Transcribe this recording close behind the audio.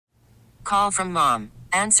call from mom.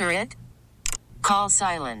 Answer it. Call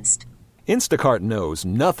silenced. Instacart knows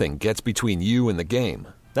nothing gets between you and the game.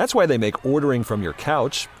 That's why they make ordering from your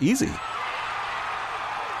couch easy.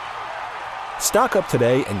 Stock up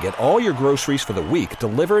today and get all your groceries for the week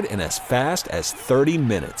delivered in as fast as 30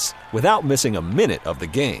 minutes without missing a minute of the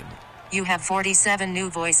game. You have 47 new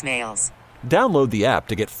voicemails. Download the app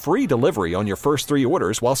to get free delivery on your first 3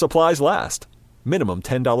 orders while supplies last. Minimum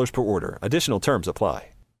 $10 per order. Additional terms apply.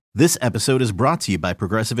 This episode is brought to you by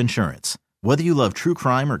Progressive Insurance. Whether you love true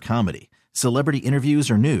crime or comedy, celebrity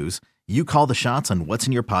interviews or news, you call the shots on what's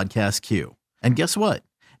in your podcast queue. And guess what?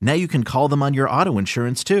 Now you can call them on your auto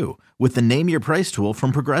insurance too with the Name Your Price tool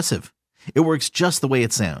from Progressive. It works just the way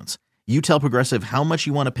it sounds. You tell Progressive how much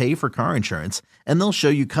you want to pay for car insurance, and they'll show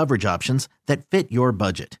you coverage options that fit your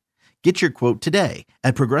budget. Get your quote today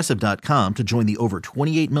at Progressive.com to join the over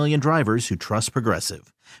 28 million drivers who trust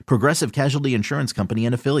Progressive. Progressive Casualty Insurance Company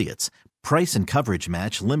and Affiliates. Price and coverage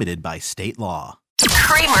match limited by state law.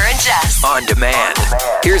 Kramer and Jess. On demand.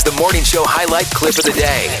 Here's the morning show highlight clip of the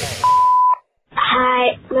day.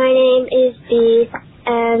 Hi, my name is Bee,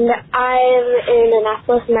 and I'm in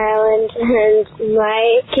Annapolis, Maryland, and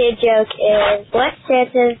my kid joke is, what's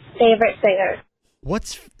Santa's favorite singer?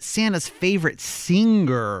 What's Santa's favorite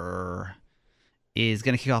singer is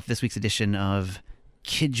going to kick off this week's edition of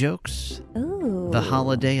Kid Jokes. Ooh. The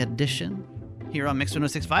holiday edition. Here on Mix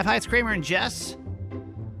 106.5. Hi, it's Kramer and Jess.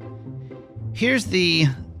 Here's the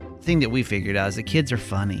thing that we figured out is that kids are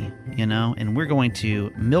funny, you know, and we're going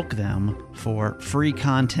to milk them for free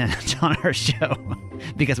content on our show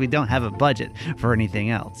because we don't have a budget for anything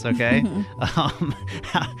else, okay?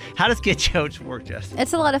 How does Kid Jokes work, Jess?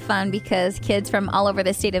 It's a lot of fun because kids from all over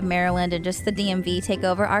the state of Maryland and just the DMV take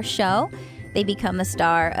over our show. They become the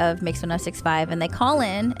star of Mix 106.5, and they call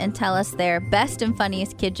in and tell us their best and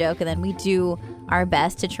funniest kid joke, and then we do our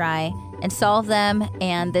best to try and solve them,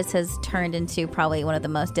 and this has turned into probably one of the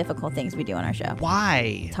most difficult things we do on our show.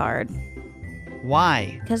 Why? It's hard.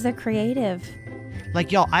 Why? Because they're creative.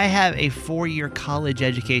 Like, y'all, I have a 4-year college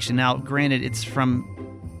education. Now, granted, it's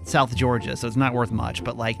from South Georgia, so it's not worth much,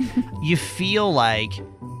 but, like, you feel like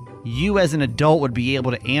you as an adult would be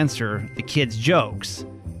able to answer the kids' jokes,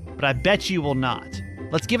 but I bet you will not.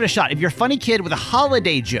 Let's give it a shot. If you're a funny kid with a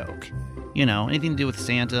holiday joke, you know, anything to do with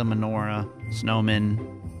Santa, menorah, snowman,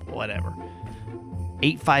 whatever.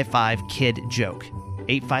 855-KID-JOKE.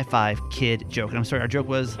 855-KID-JOKE. And I'm sorry, our joke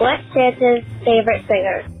was... What's Santa's favorite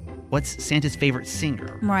singer? What's Santa's favorite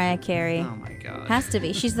singer? Mariah Carey. Oh, my God. Has to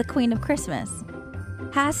be. She's the queen of Christmas.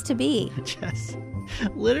 Has to be. Jess,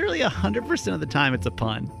 literally 100% of the time it's a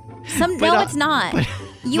pun. No, it's not.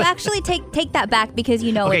 You actually take that back because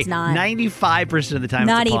you know okay, it's not. 95% of the time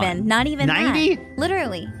not it's a even. pun. Not even 90? that.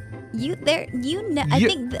 Literally. I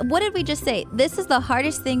think, what did we just say? This is the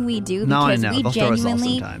hardest thing we do because we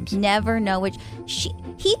genuinely never know which.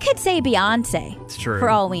 He could say Beyonce. It's true.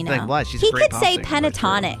 For all we know. Like what? She's he a great could pop say singer,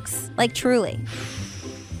 Pentatonics. Like, truly.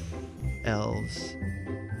 Elves.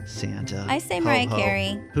 Santa. I say Ho, Mariah ho.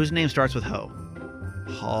 Carey. Whose name starts with Ho?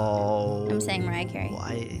 Ho. I'm saying Mariah Carey.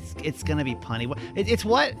 Why? It's going to be punny. It's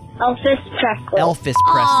what? Elvis Presley. Elvis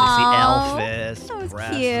Presley. See, Elvis that was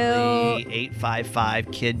Presley. cute.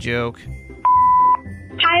 855-KID joke.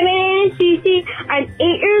 Hi, my name is Cece. I'm 8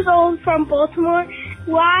 years old from Baltimore.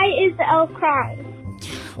 Why is the elf crying?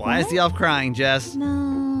 Why is the elf crying, Jess?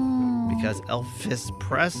 No. Because Elvis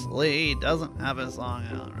Presley doesn't have a song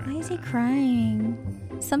out right Why is now. he crying?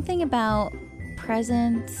 Something about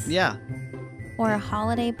presents? Yeah. Or a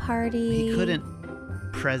holiday party? He couldn't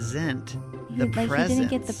present the presents. He didn't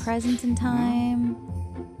get the presents in time.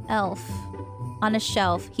 Elf. On a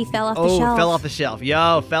shelf. He fell off the shelf. Oh, fell off the shelf.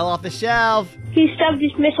 Yo, fell off the shelf. He stubbed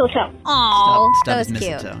his mistletoe. Aw, Stubbed that was his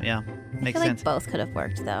cute. mistletoe. Yeah, I makes feel sense. like both could have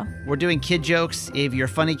worked, though. We're doing kid jokes. If you're a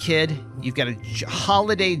funny kid, you've got a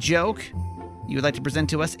holiday joke you would like to present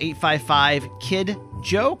to us,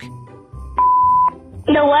 855-KID-JOKE.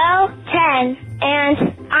 Noel, 10, and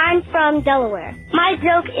I'm from Delaware. My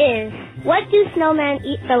joke is, what do snowmen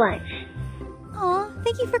eat for lunch? Aw,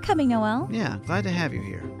 thank you for coming, Noel. Yeah, glad to have you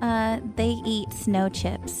here. They eat snow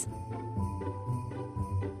chips.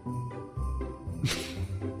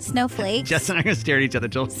 Snowflakes. Jess and I are going to stare at each other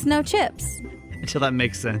until Snow chips. that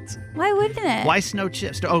makes sense. Why wouldn't it? Why snow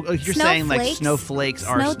chips? Oh, you're saying like snowflakes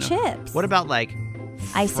are snow chips. What about like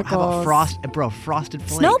icicles? How about frosted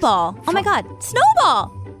flakes? Snowball. Oh my God,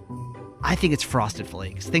 snowball. I think it's frosted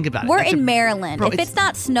flakes. Think about it. We're in Maryland. Bro, if it's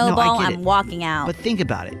not snowball, no, I'm walking out. But think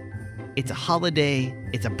about it. It's a holiday.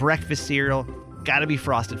 It's a breakfast cereal. Gotta be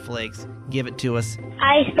frosted flakes. Give it to us.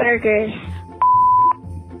 Icebergers.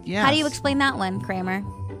 Yeah. How do you explain that one, Kramer?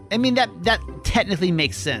 I mean, that technically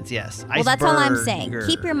makes sense, yes. Well, that's all I'm saying.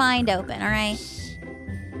 Keep your mind open, all right?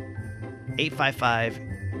 855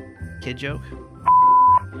 kid joke.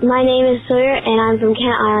 My name is Sawyer, and I'm from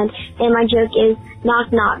Kent Island, and my joke is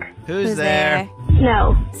knock knock. Who's there?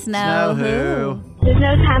 Snow. Snow who? There's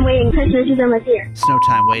no time waiting. Christmas is almost here. Snow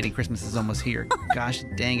time waiting. Christmas is almost here. Gosh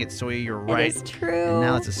dang it, Sawyer, you're right. It is true. And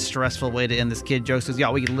now it's a stressful way to end this kid joke. So,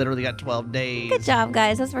 y'all, we literally got 12 days. Good job,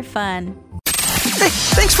 guys. Those were fun. Hey,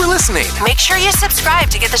 thanks for listening. Make sure you subscribe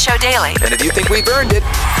to get the show daily. And if you think we've earned it,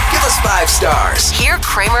 give us 5 stars. Hear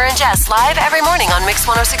Kramer and Jess live every morning on Mix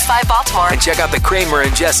 106.5 Baltimore. And check out the Kramer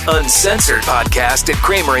and Jess Uncensored podcast at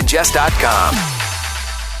kramerandjess.com.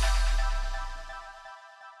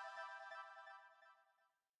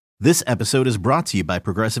 This episode is brought to you by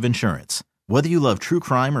Progressive Insurance. Whether you love true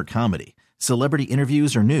crime or comedy, celebrity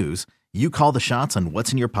interviews or news, you call the shots on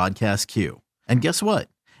what's in your podcast queue. And guess what?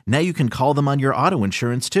 Now you can call them on your auto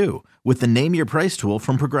insurance too with the Name Your Price tool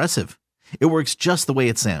from Progressive. It works just the way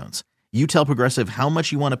it sounds. You tell Progressive how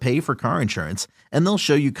much you want to pay for car insurance, and they'll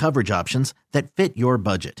show you coverage options that fit your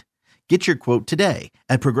budget. Get your quote today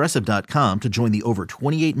at Progressive.com to join the over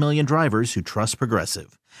 28 million drivers who trust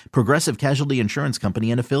Progressive. Progressive Casualty Insurance Company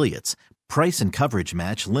and Affiliates. Price and coverage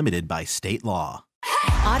match limited by state law.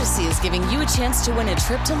 Odyssey is giving you a chance to win a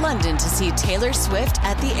trip to London to see Taylor Swift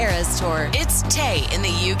at the Eras Tour. It's Tay in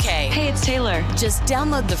the UK. Hey, it's Taylor. Just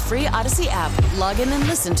download the free Odyssey app, log in and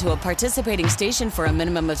listen to a participating station for a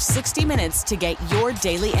minimum of 60 minutes to get your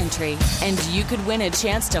daily entry. And you could win a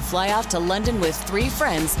chance to fly off to London with 3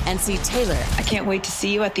 friends and see Taylor. I can't wait to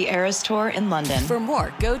see you at the Eras Tour in London. For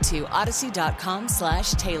more, go to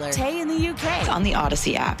odyssey.com/Taylor. Tay in the UK. It's on the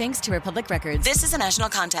Odyssey app. Thanks to Republic Records. This is a national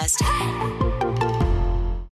contest.